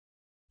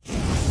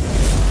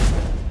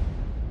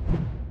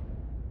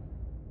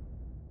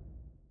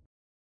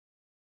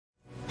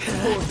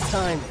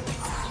timing.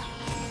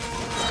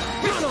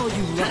 Got all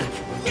you like.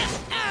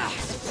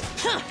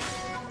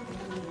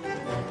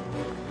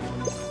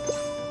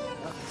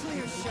 A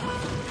clear shot.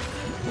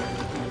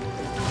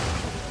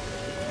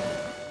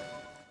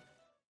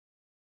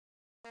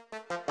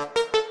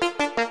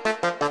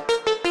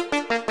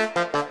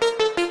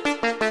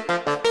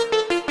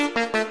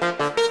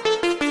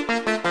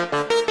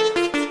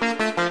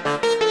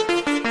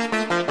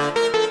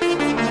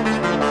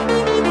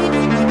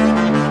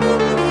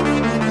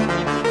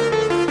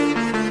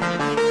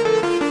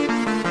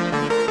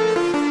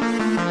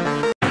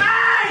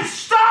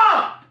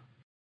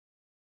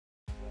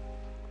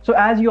 So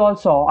as you all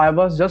saw, I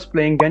was just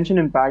playing Genshin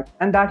Impact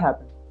and that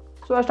happened.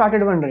 So I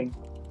started wondering,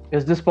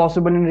 is this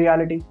possible in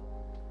reality?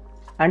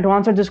 And to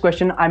answer this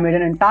question, I made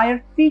an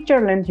entire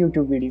feature-length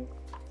YouTube video.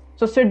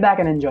 So sit back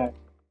and enjoy.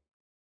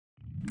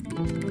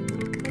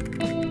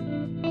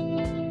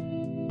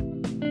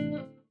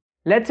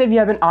 Let's say we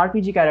have an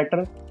RPG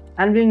character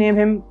and we'll name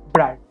him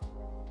Brad.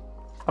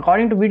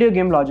 According to video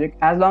game logic,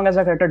 as long as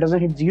our character doesn't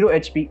hit 0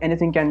 HP,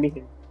 anything can be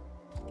hit.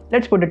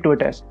 Let's put it to a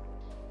test.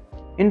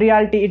 In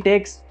reality, it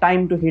takes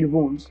time to heal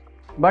wounds,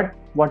 but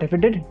what if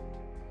it did?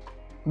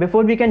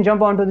 Before we can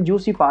jump onto the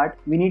juicy part,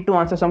 we need to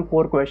answer some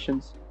core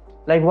questions,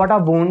 like what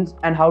are wounds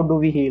and how do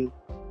we heal?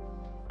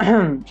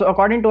 So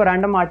according to a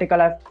random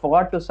article I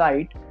forgot to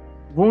cite,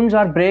 wounds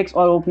are breaks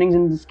or openings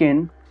in the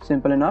skin,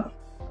 simple enough.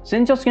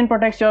 Since your skin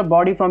protects your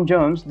body from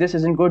germs, this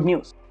isn't good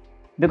news.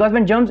 Because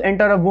when germs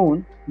enter a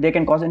wound, they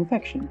can cause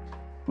infection.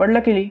 But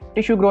luckily,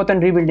 tissue growth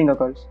and rebuilding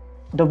occurs.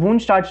 The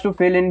wound starts to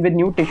fill in with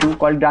new tissue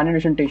called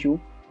granulation tissue.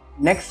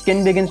 Next,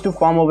 skin begins to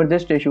form over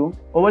this tissue.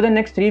 Over the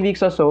next 3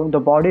 weeks or so, the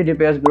body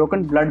repairs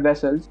broken blood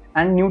vessels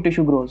and new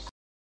tissue grows.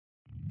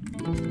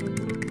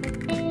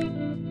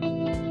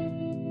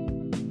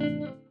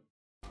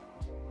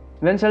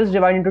 When cells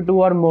divide into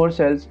 2 or more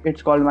cells,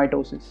 it's called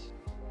mitosis.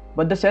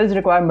 But the cells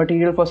require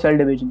material for cell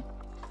division.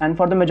 And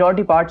for the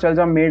majority part, cells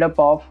are made up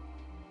of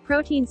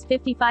proteins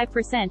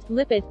 55%,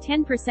 lipid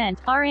 10%,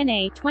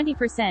 RNA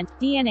 20%,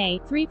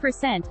 DNA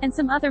 3%, and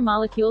some other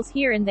molecules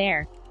here and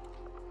there.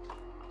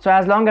 So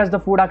as long as the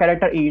food our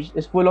character eats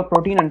is full of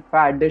protein and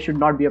fat, there should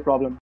not be a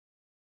problem.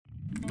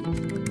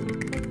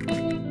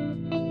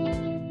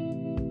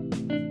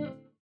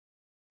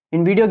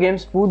 In video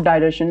games, food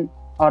digestion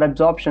or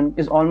absorption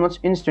is almost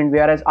instant,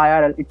 whereas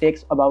IRL it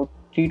takes about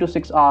 3 to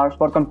 6 hours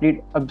for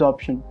complete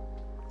absorption.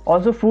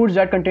 Also, foods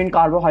that contain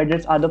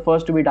carbohydrates are the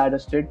first to be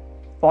digested,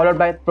 followed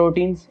by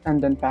proteins and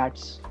then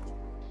fats.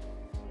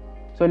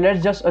 So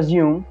let's just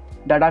assume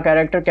that our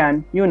character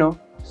can,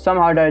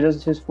 somehow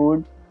digest his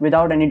food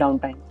without any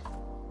downtime.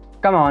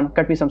 Come on,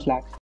 cut me some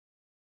slack.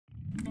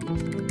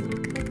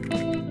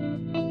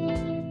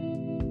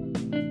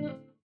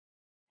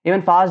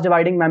 Even fast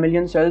dividing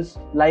mammalian cells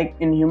like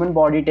in human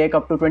body take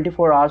up to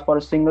 24 hours for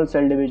a single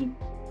cell division.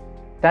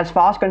 That's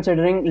fast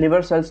considering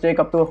liver cells take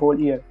up to a whole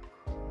year.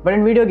 But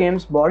in video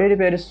games, body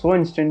repair is so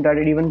instant that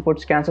it even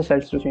puts cancer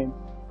cells to shame.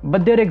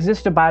 But there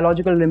exists a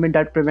biological limit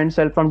that prevents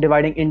cells from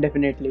dividing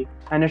indefinitely,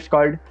 and it's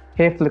called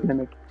Hayflick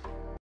limit.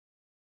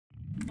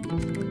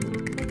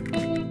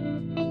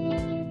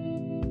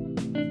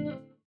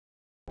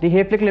 The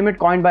Hayflick limit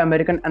coined by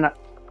American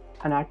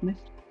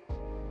anatomist?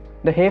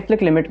 The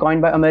Hayflick limit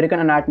coined by American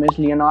anatomist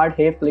Leonard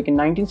Hayflick in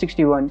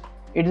 1961,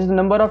 it is the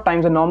number of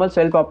times a normal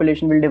cell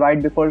population will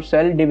divide before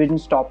cell division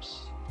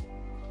stops.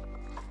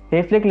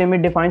 Hayflick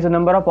limit defines the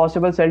number of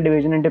possible cell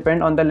division and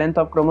depend on the length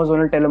of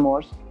chromosomal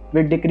telomeres,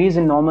 which decrease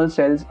in normal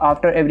cells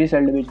after every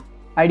cell division.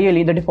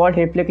 Ideally, the default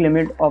Hayflick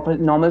limit of a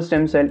normal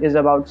stem cell is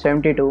about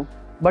 72,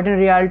 but in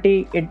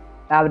reality, it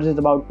averages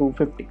about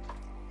 250.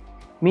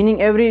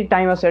 Meaning every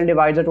time a cell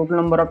divides, the total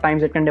number of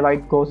times it can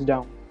divide goes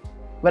down.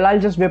 Well,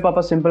 I'll just whip up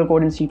a simple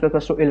code in C++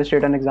 to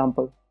illustrate an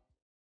example.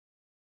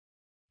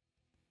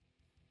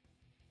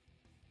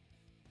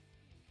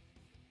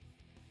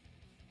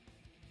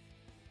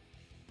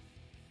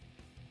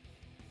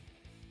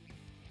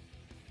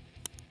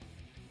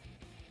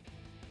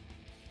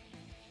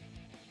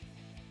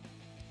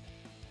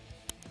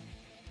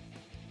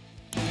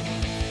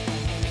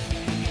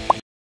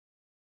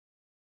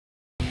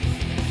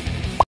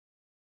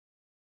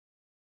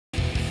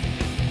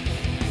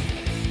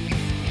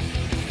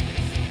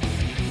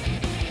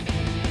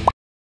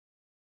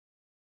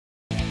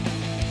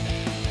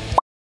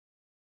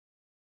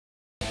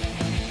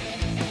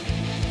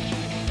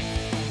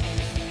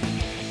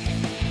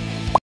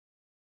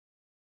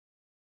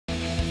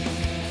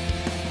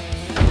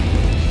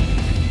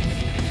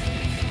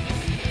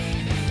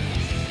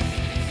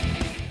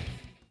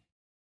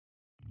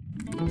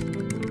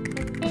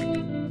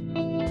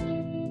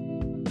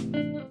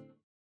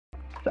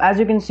 So as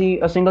you can see,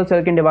 a single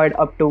cell can divide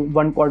up to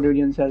 1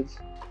 quadrillion cells.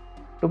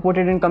 To put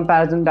it in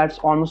comparison, that's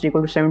almost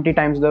equal to 70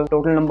 times the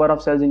total number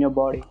of cells in your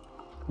body.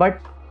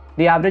 But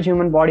the average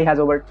human body has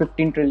over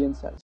 15 trillion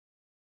cells.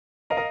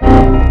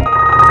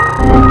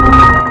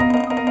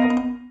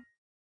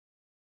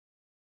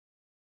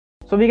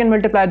 So we can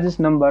multiply this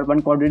number,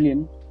 1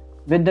 quadrillion,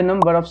 with the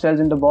number of cells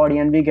in the body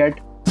and we get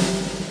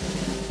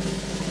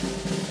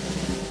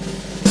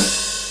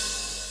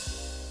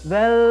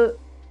Well,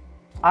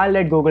 I'll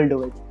let Google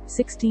do it.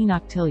 16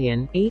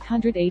 octillion,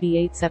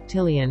 888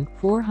 septillion,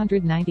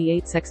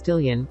 498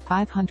 sextillion,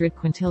 500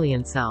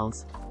 quintillion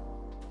cells.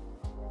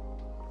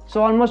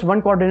 So almost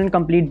 1 quadrillion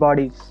complete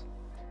bodies.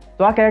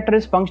 So our character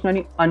is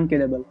functionally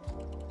unkillable.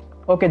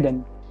 Okay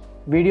then.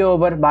 Video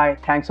over. Bye.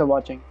 Thanks for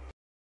watching.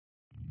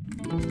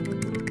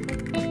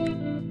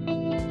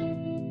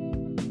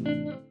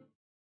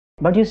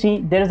 But you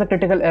see, there is a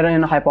critical error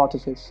in a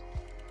hypothesis.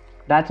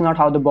 That's not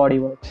how the body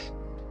works.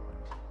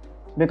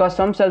 Because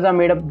some cells are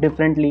made up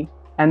differently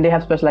and they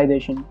have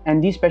specialization,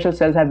 and these special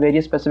cells have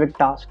various specific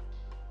tasks,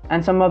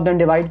 and some of them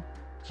divide,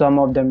 some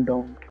of them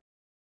don't.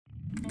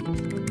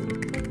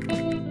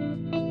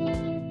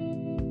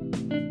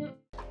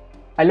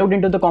 I looked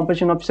into the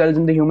composition of cells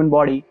in the human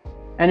body,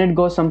 and it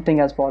goes something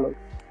as follows.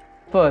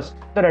 First,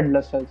 the red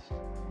blood cells.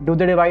 Do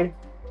they divide?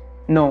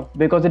 No,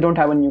 because they don't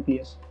have a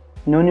nucleus.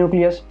 No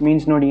nucleus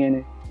means no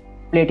DNA.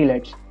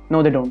 Platelets.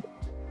 No, they don't.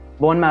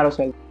 Bone marrow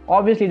cells.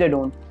 Obviously they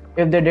don't.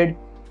 If they did,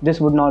 this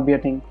would not be a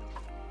thing.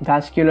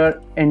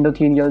 Vascular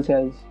endothelial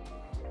cells.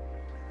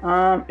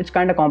 It's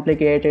kinda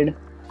complicated.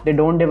 They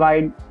don't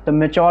divide. The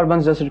mature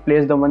ones just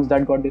replace the ones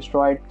that got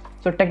destroyed.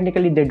 So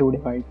technically they do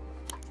divide.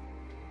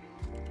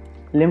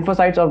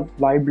 Lymphocytes or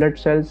white blood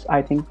cells,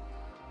 I think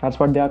that's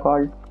what they are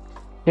called.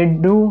 They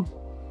do,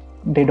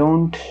 they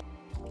don't.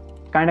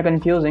 Kinda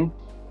confusing.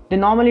 They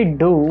normally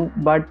do,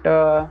 but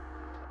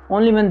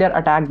only when they're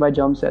attacked by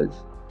germ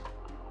cells.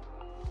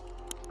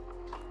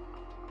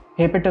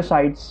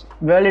 Hepatocytes,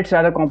 well, it's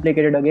rather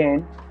complicated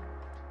again.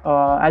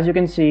 As you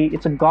can see,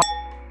 it's a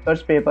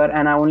research paper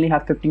and I only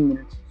have 15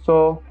 minutes.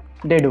 So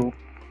they do.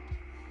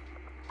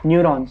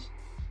 Neurons,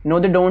 no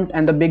they don't,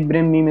 and the big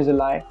brain meme is a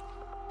lie.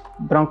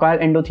 Bronchial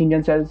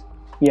endothelial cells,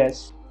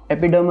 yes.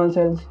 Epidermal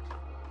cells,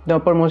 the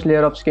uppermost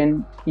layer of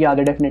skin, yeah,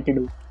 they definitely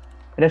do.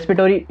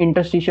 Respiratory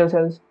interstitial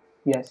cells,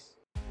 yes.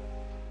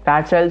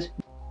 Fat cells,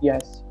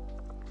 yes.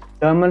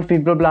 Dermal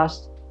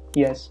fibroblasts,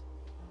 yes.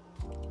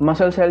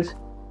 Muscle cells,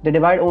 they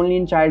divide only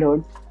in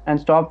childhood and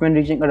stop when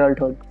reaching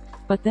adulthood.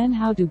 But then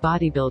how do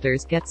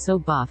bodybuilders get so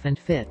buff and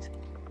fit?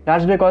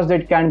 That's because they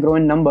can't grow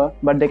in number,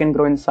 but they can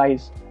grow in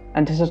size,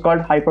 and this is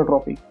called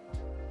hypertrophy.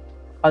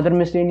 Other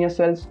miscellaneous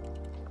cells,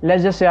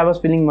 let's just say I was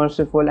feeling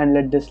merciful and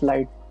let this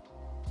slide.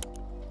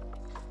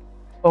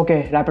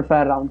 Okay, rapid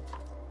fire round.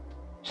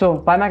 So,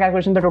 by my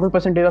calculation, the total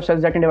percentage of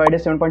cells that can divide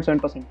is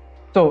 7.7%.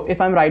 So, if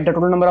I'm right, the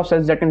total number of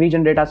cells that can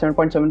regenerate are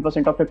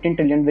 7.7% of 15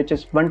 trillion, which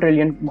is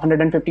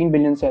 1,115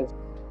 billion cells.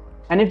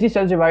 And if these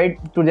cells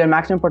divide to their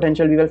maximum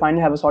potential, we will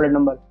finally have a solid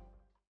number.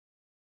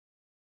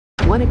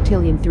 1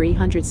 octillion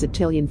 300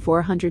 septillion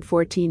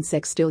 414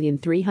 sextillion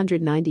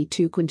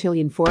 392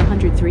 quintillion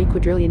 403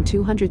 quadrillion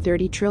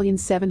 230 trillion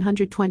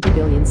 720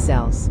 billion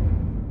cells.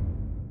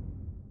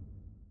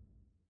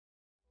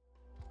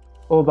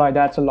 Oh boy,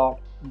 that's a lot.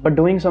 But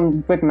doing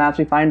some quick maths,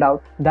 we find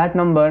out that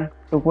number,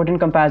 to put in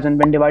comparison,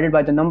 when divided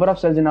by the number of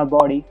cells in our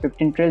body,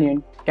 15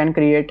 trillion, can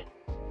create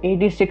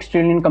 86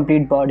 trillion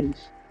complete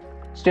bodies,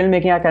 still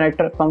making our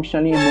character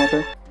functionally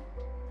immortal,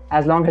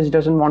 as long as he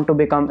doesn't want to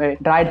become a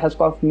dried husk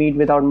of meat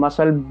without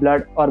muscle,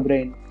 blood, or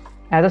brain.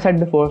 As I said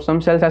before,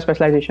 some cells have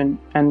specialization,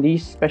 and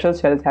these special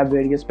cells have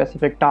various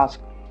specific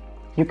tasks.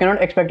 You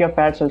cannot expect your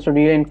fat cells to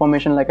relay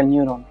information like a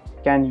neuron,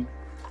 can you?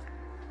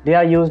 They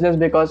are useless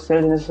because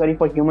cells necessary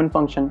for human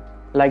function,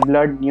 like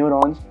blood,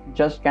 neurons,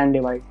 just can't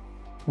divide.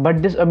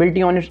 But this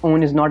ability on its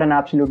own is not an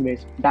absolute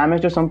waste.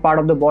 Damage to some part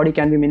of the body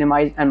can be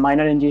minimized, and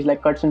minor injuries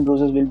like cuts and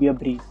bruises will be a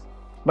breeze.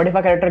 But if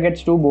a character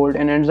gets too bold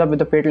and ends up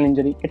with a fatal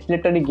injury, it's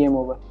literally game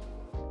over.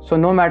 So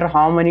no matter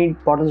how many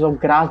bottles of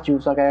grass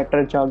juice a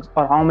character chugs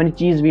or how many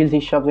cheese wheels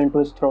he shoves into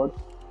his throat,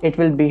 it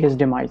will be his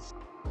demise.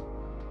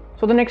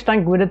 So the next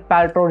time Gwyneth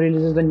Paltrow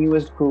releases the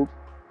newest goop,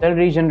 they'll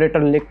regenerate a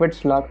liquid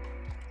slug.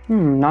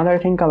 Now that I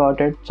think about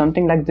it,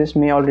 something like this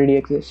may already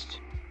exist.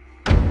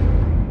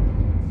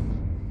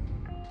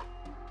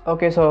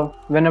 Okay, so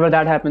whenever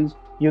that happens,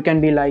 you can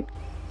be like,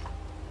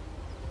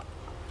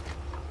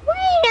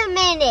 Wait a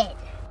minute!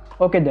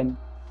 okay then,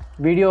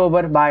 video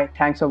over, bye,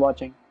 thanks for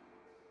watching.